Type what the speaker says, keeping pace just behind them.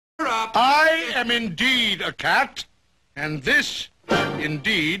I am indeed a cat, and this,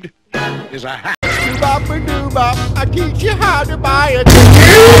 indeed, is a hat. Doobop-a-doobop, I teach you how to buy a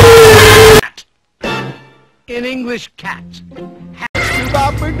Hat. In English, cat. Hat.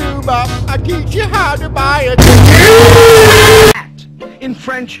 Doobop-a-doobop, I teach you how to buy a Hat. In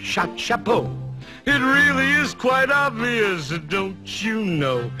French, chat chapeau. It really is quite obvious, don't you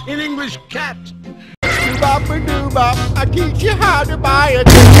know? In English, cat. Doobop-a-doobop, I teach you how to buy a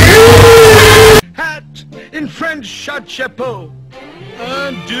Hat. In French, chat chapeau.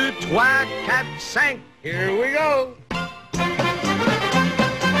 1, 2, 3, 4, 5. Here we go.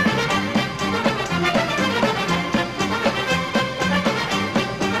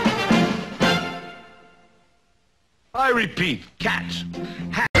 I repeat, cat.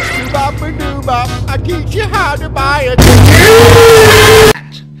 Hat. Doobop-a-doobop, I teach you how to buy a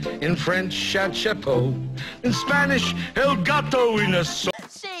Hat. In French, chat chapeau. In Spanish, el gato in a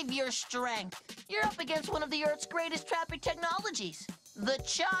Save your strength. You're up against one of the Earth's greatest traffic technologies, the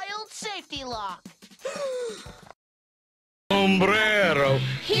child safety lock. sombrero.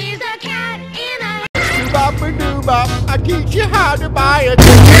 He's a cat in a Doobop-a-doobop, I teach you how to buy a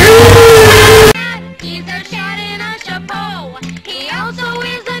hat. He's a cat in a chapeau. He also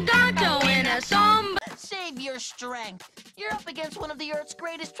is a gato in a sombrero. Save your strength. You're up against one of the Earth's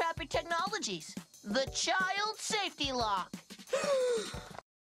greatest traffic technologies, the child safety lock.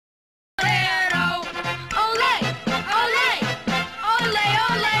 Ole, ole, ole, ole,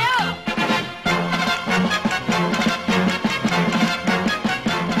 ole.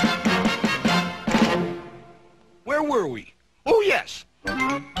 Where were we? Oh, yes.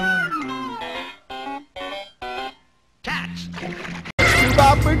 Cats.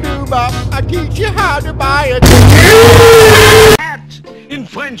 Doobop-a-doobop, I teach you how to buy a Hat. In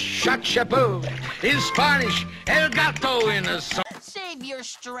French, chat chapeau. In Spanish, el gato in a Save your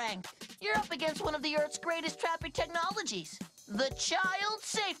strength. You're up against one of the Earth's greatest traffic technologies, the child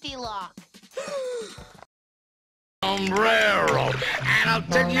safety lock. sombrero. And I'll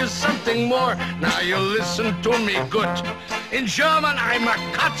tell you something more. Now you listen to me good. In German, I'm a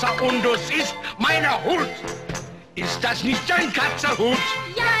Katze und das ist meine Hut. Ist das nicht ein Katzerhut?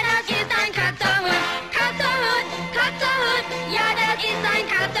 Ja, das ist ein Katzerhut. Katzerhut, Katzerhut. Ja, das ist ein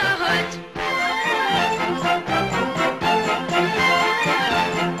Katzerhut.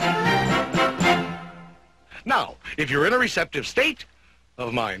 Now, if you're in a receptive state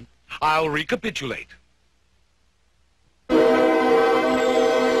of mind, I'll recapitulate.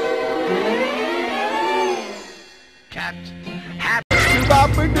 Cat, hat.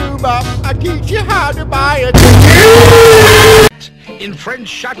 Doobop-a-doobop, I teach you how to buy a In French,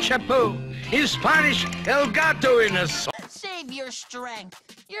 chat chapeau. In Spanish, el gato in a Save your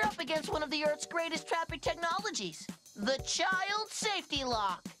strength. You're up against one of the Earth's greatest traffic technologies, the child safety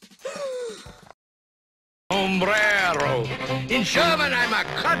lock. sombrero. In German, I'm a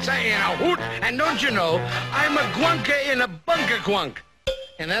Katze in a Hut, and don't you know, I'm a Guanke in a bunker quunk.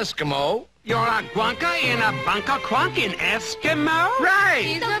 In Eskimo, You're a guanka in a bunker quunk in Eskimo? right.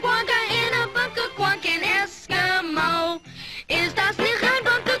 He's a Guanka in a bunker quunk in Eskimo. Ist das nicht ein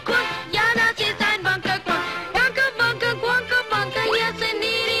Bunker quunk? Ja, das ist ein Bunker quunk. Bunker, bunker, quunker, bunker, yes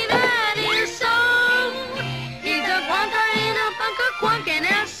indeed, that is so. He's a Guanka in a bunker quunk in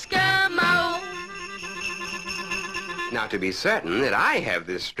Eskimo. Now, to be certain that I have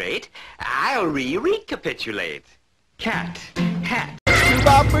this straight, I'll recapitulate. Cat, hat.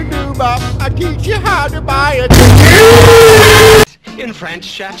 Doobop-a-doobop, I teach you how to buy a In French,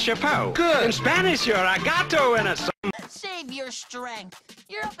 chat chapeau. Good. In Spanish, you're a gato in a Save your strength.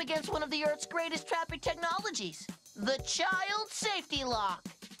 You're up against one of the Earth's greatest traffic technologies, the child safety lock.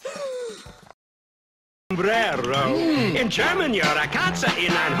 sombrero. In German, you're a Katze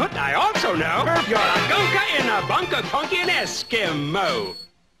in ein Hut, I also know. You're a gunka in a bunker quunk in Eskimo.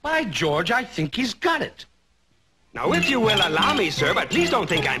 By George, I think he's got it. Now, if you will allow me, sir, but please don't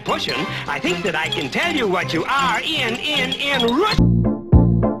think I'm pushing, I think that I can tell you what you are in Rush.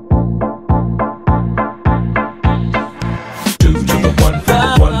 2 to the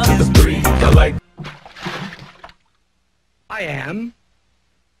 1, 1 to the 3. I like. I am.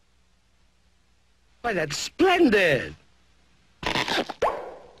 Why, that's splendid.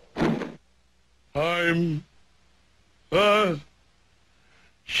 I'm a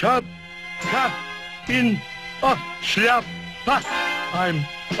Schapka in a Schlappa. I'm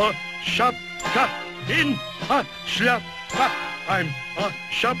a Schapka in a Schlappa. I'm a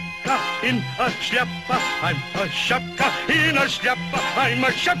Schapka in a Schlappa. I'm a Schapka in a Schlappa. I'm a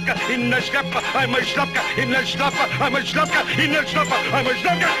Schapka in a Schlappa. I'm a Schlapka in a Schlappa. I'm a Schlapka in a Schlappa. I'm a Schlapka in a Schlappa. I'm a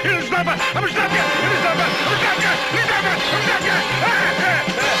Schlapka in a Schlappa. I'm a Schlapka in a Schlappa. I'm a Schlapka in a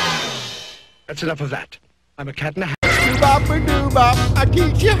Schlappa. That's enough of that. I'm a cat in a hat. Doo-bop-a-doo-bop, I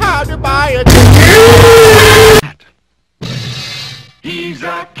teach you how to buy a He's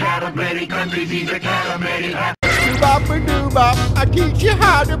a cat of many countries, he's a cat of many hats. Doo-bop-a-doo-bop, I teach you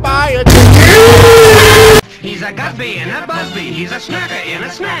how to buy a He's a Gusby and a Busby, he's a Snurker and a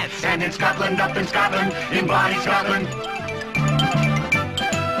Snats. And in Scotland, up in Scotland, in Bonnie Scotland.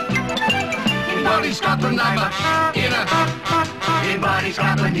 In Bonnie Scotland, I'm a inner. In Bonnie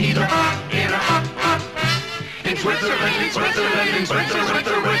Scotland, he's a inner. In Switzerland,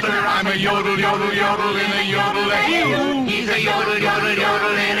 I'm a yodel, yodel, yodel in a yodel-a-hoo. He's a yodel, yodel,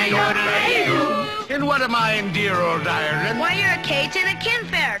 yodel in a yodel-a-hoo. And what am I in dear old Ireland? Why, you're a Kate and a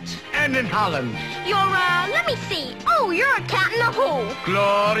Kinfert. And in Holland. You're, let me see. Oh, you're a cat in a hole.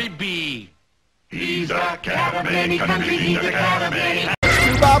 Glory be. He's a cat of many countries, he's a cat of many hats.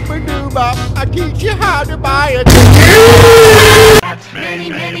 Doo-bop-a-doo-bop, I teach you how to buy a Many,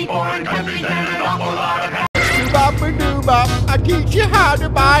 many foreign countries and an awful lot of hats. Doo-bop-a-doo-bop, I teach you how to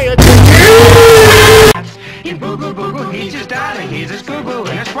buy a In Boo-Goo Boo-Goo, he's his darling, he's his Goo-Goo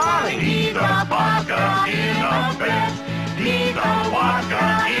and his Swally. He's a vodka in a vest. He's a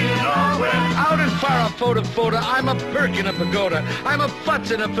vodka in a vest. Out in Farah, I'm a Perk in a pagoda. I'm a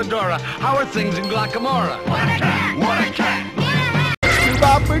Futz in a fedora. How are things in Glockamora? What a cat, what a cat.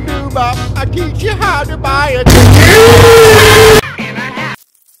 Doo-bop-a-doo-bop, I teach you how to buy a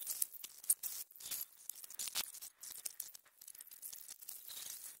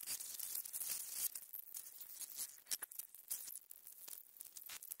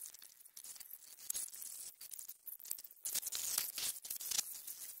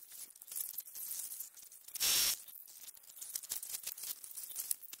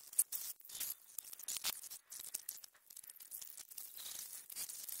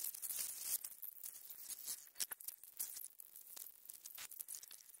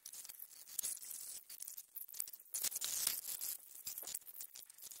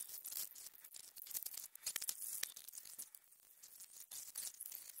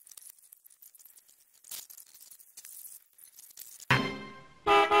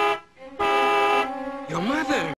Your mother.